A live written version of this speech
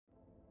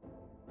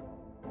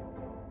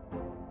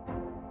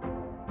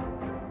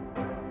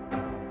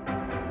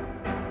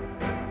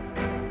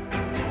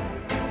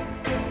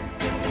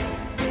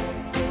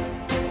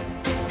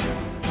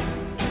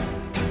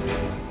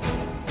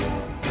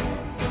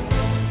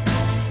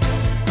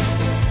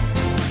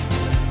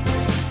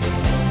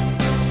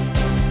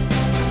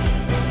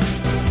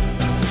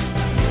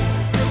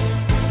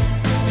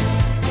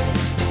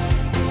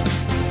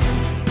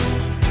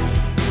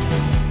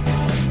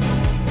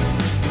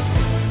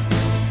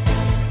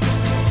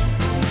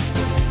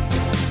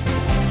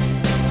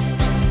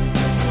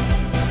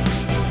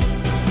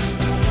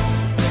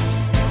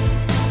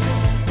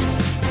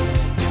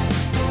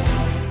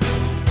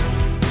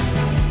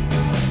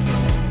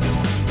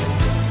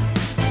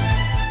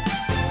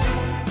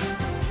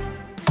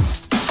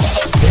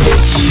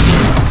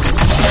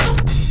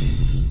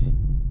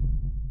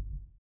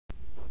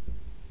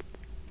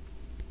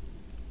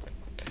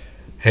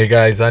Hey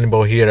guys,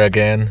 Hannibal here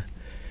again.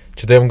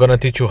 Today I'm gonna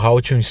teach you how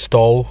to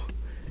install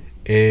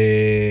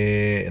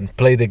and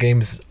play the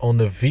games on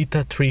the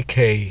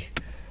VITA3K.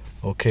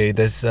 Okay,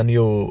 there's a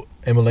new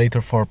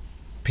emulator for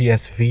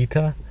PS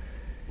Vita.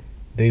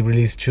 They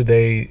released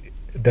today.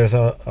 There's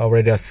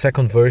already a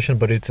second version,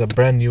 but it's a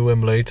brand new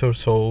emulator,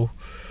 so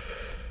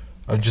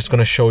I'm just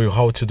gonna show you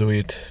how to do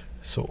it.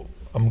 So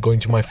I'm going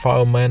to my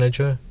file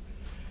manager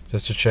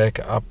just to check.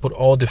 I put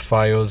all the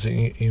files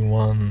in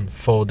one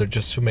folder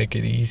just to make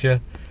it easier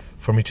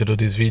for me to do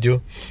this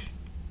video.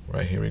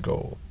 Right, here we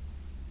go.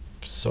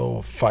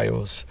 So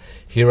files,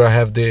 here I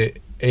have the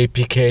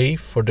APK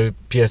for the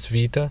PS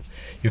Vita.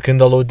 You can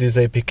download this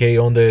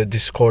APK on the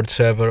Discord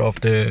server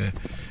of the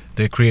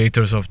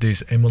creators of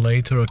this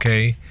emulator.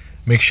 Okay,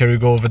 make sure you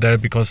go over there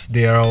because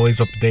they are always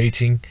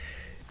updating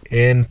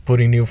and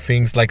putting new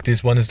things. Like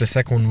this one is the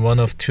second one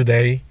of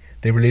today.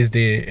 They released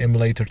the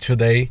emulator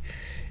today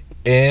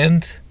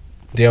and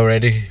they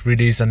already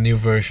released a new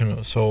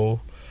version,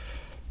 so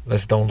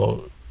let's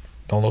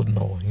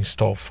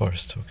install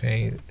first.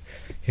 Okay,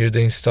 here's the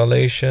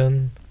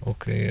installation.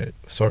 Okay,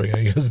 sorry,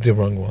 I used the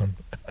wrong one.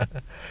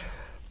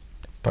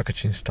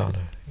 Package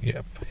installer.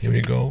 Yep, here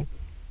we go.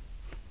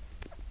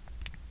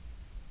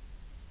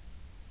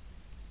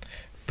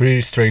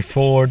 Pretty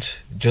straightforward.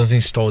 Just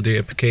install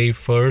the APK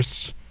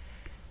first.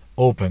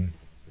 Open.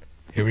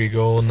 Here we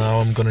go. Now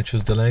I'm gonna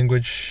choose the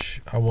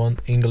language. I want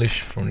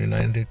English from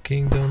United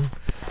Kingdom.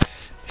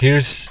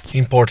 Here's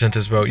important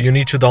as well. You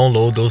need to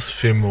download those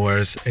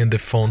firmwares in the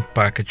font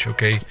package,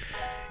 okay?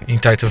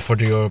 Entitled for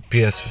your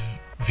PS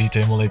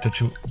Vita emulator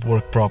to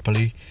work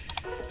properly.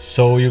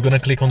 So you're gonna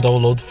click on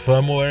download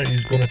firmware.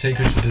 It's gonna take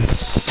you to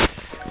this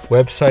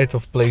website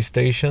of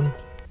PlayStation.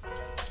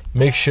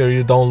 Make sure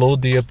you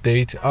download the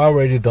update. I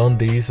already done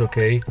these,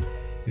 okay?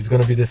 It's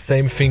gonna be the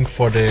same thing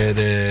for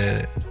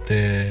the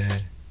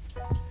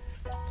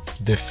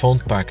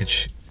font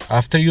package.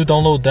 After you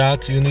download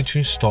that, you need to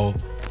install,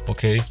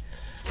 okay?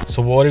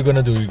 So what you're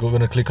gonna do, you're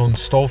gonna click on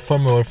install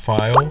firmware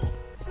file,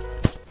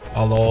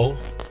 allow,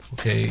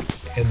 okay,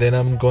 and then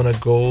I'm gonna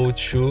go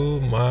to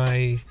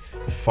my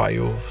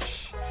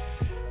files.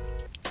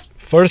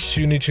 First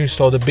you need to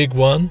install the big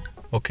one,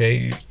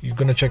 okay? You're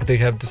gonna check they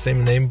have the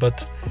same name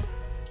but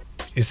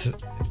it's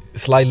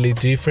slightly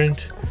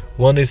different.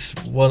 One is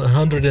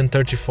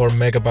 134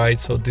 megabytes,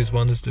 so this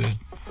one is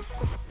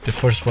the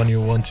first one you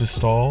want to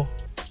install.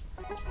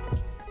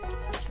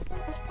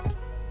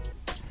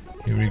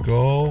 Here we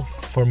go.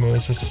 Firmware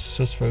is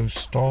successfully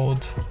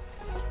installed.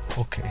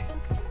 Okay,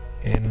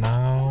 and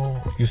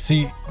now you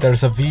see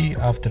there's a V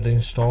after the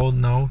install.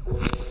 Now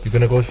you're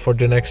gonna go for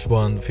the next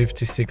one,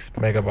 56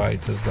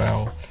 megabytes as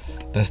well.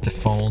 That's the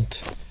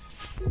font.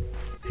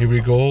 Here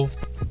we go.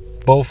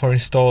 Both are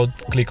installed.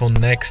 Click on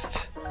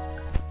next.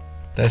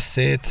 That's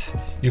it.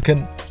 You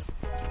can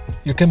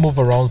move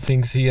around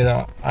things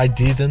here. I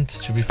didn't,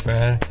 to be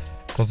fair,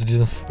 because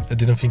I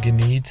didn't think you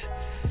need.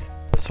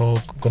 So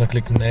I'm gonna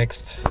click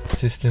next.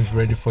 System's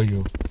ready for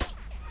you.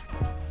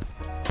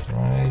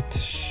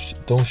 Right,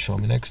 don't show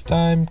me next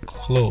time.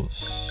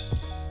 Close.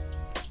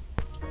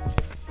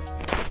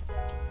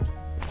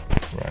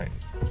 Right,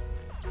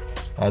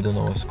 I don't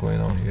know what's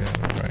going on here.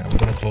 Right, I'm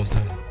gonna close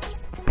them.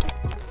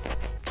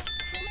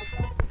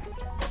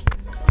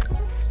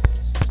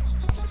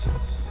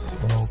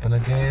 Gonna open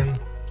again.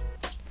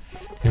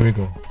 Here we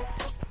go.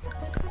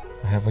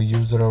 I have a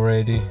user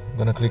already. I'm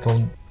gonna click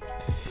on.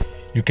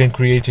 You can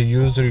create a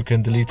user, you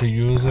can delete a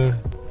user.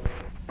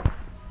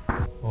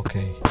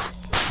 Okay,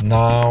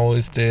 now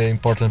is the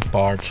important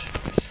part.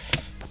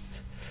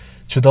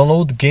 To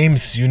download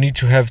games you need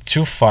to have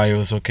two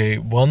files, okay?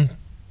 One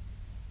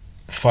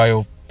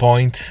file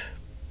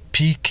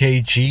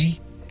 .pkg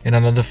and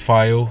another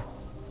file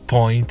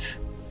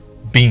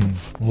 .bin,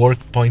 work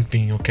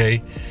 .bin,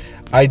 okay?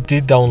 I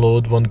did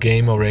download one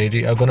game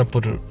already. I'm gonna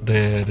put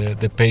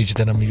the page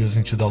that I'm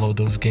using to download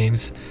those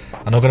games.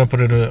 I'm not gonna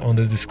put it on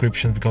the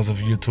description because of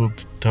YouTube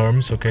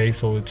terms, okay?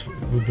 So it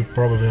will be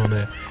probably on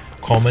the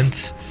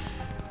comments.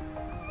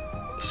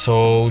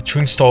 So to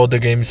install the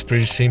game is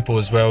pretty simple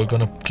as well. We're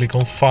gonna click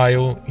on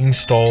File,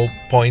 Install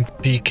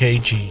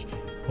 .pkg,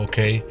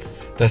 okay?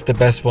 That's the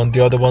best one.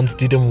 The other ones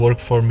didn't work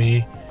for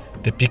me.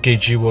 The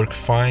PKG worked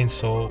fine,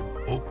 so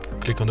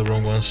click on the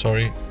wrong one,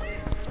 sorry.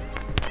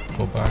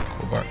 Go back.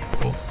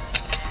 Oh.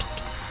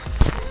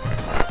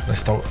 Right,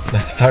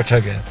 let's start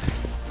again.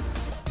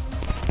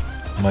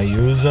 My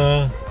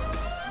user,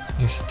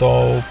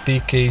 install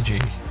PKG,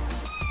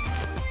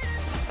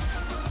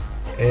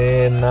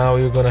 and now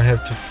you're gonna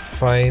have to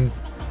find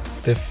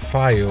the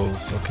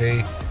files,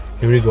 okay?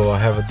 Here we go. I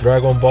have a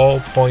Dragon Ball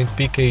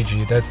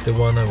 .pkg. That's the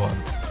one I want.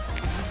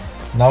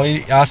 Now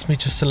it asked me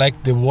to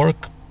select the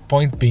work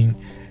 .bin.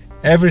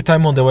 Every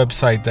time on the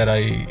website that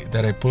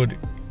I put,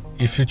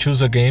 if you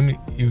choose a game,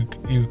 you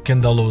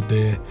can download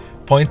the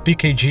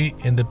 .pkg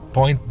and the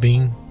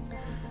 .bin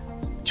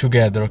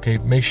together, okay?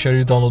 Make sure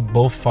you download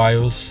both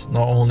files,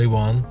 not only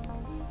one,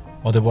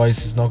 otherwise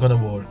it's not gonna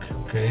work,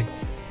 okay?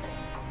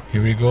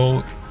 Here we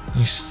go,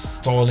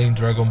 installing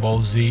Dragon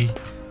Ball Z,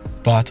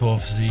 Battle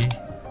of Z.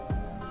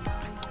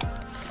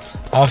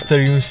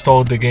 after you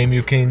install the game,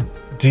 you can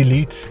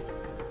delete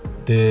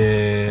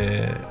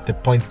the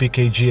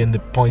 .pkg and the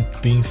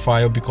 .bin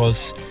file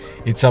because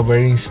it's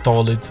already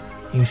installed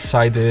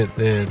inside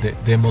the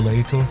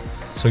emulator,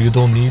 so you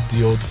don't need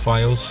the old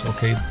files,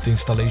 okay, the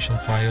installation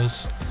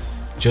files.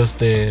 Just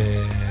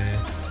the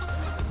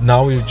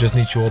now you just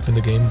need to open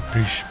the game.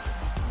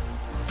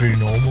 Pretty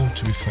normal,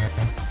 to be fair.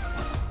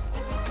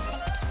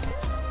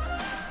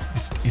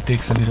 It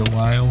takes a little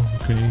while,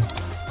 okay.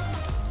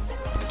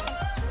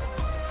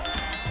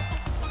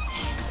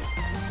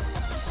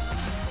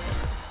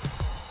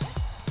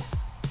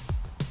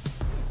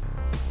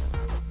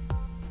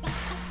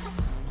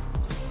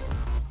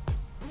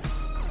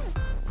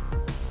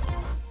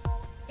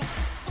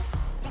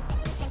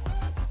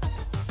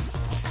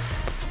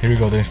 Here we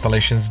go, the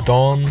installation's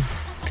done.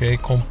 Okay,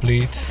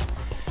 complete.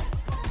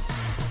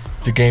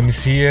 The game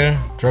is here.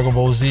 Dragon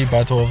Ball Z,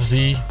 Battle of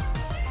Z.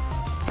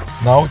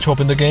 Now to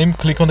open the game,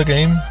 click on the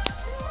game.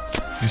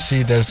 You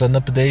see there's an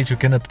update, you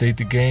can update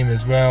the game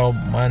as well.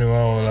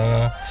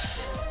 Manual,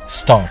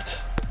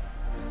 start.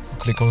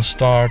 Click on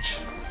start,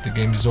 the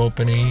game is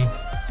opening.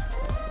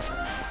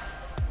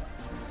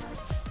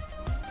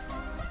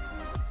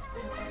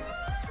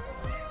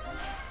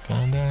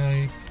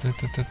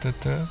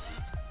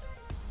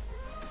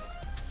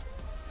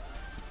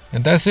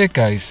 And that's it,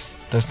 guys.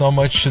 There's not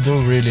much to do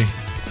really.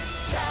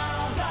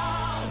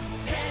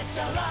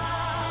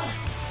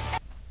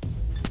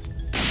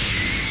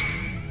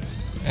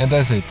 And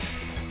that's it.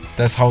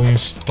 That's how you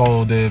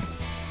install the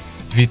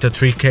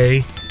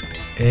VITA3K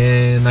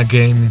and a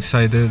game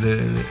inside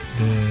the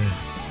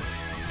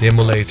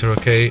emulator,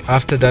 okay?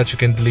 After that you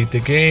can delete the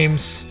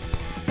games.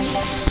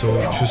 So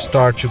to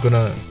start you're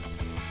gonna...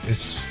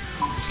 It's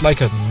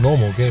like a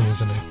normal game,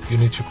 isn't it? You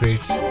need to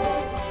create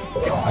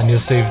a new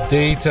save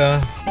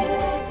data.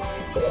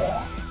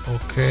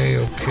 Okay.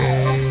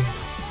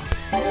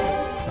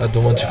 I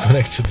don't want to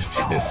connect to the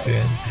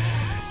PSN.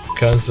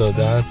 Cancel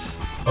that.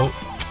 Oh.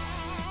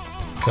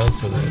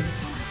 Cancel it.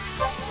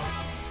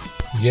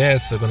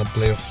 Yes, I'm gonna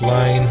play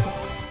offline.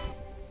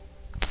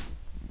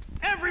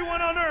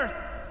 Everyone on Earth,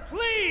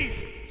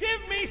 please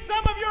give me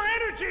some of your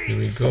energy. Here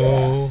we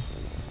go.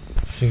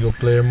 Single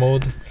player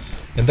mode.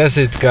 And that's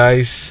it,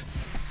 guys.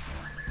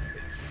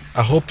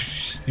 I hope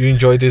you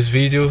enjoyed this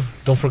video.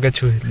 Don't forget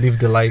to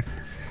leave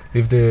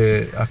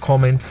a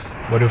comment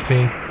what you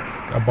think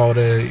about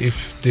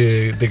if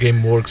the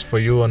game works for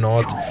you or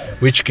not,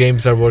 which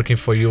games are working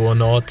for you or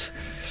not.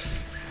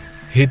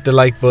 Hit the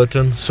like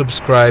button,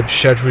 subscribe,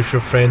 share it with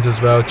your friends as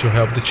well to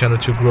help the channel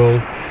to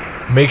grow.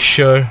 Make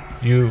sure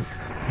you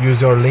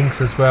use your links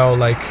as well,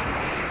 like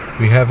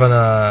we have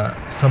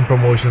some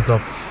promotions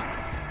of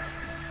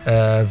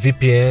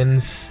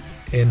VPNs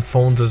and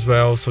phones as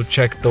well, so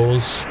check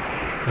those.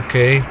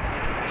 Okay,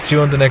 see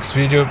you on the next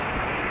video.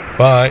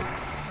 Bye.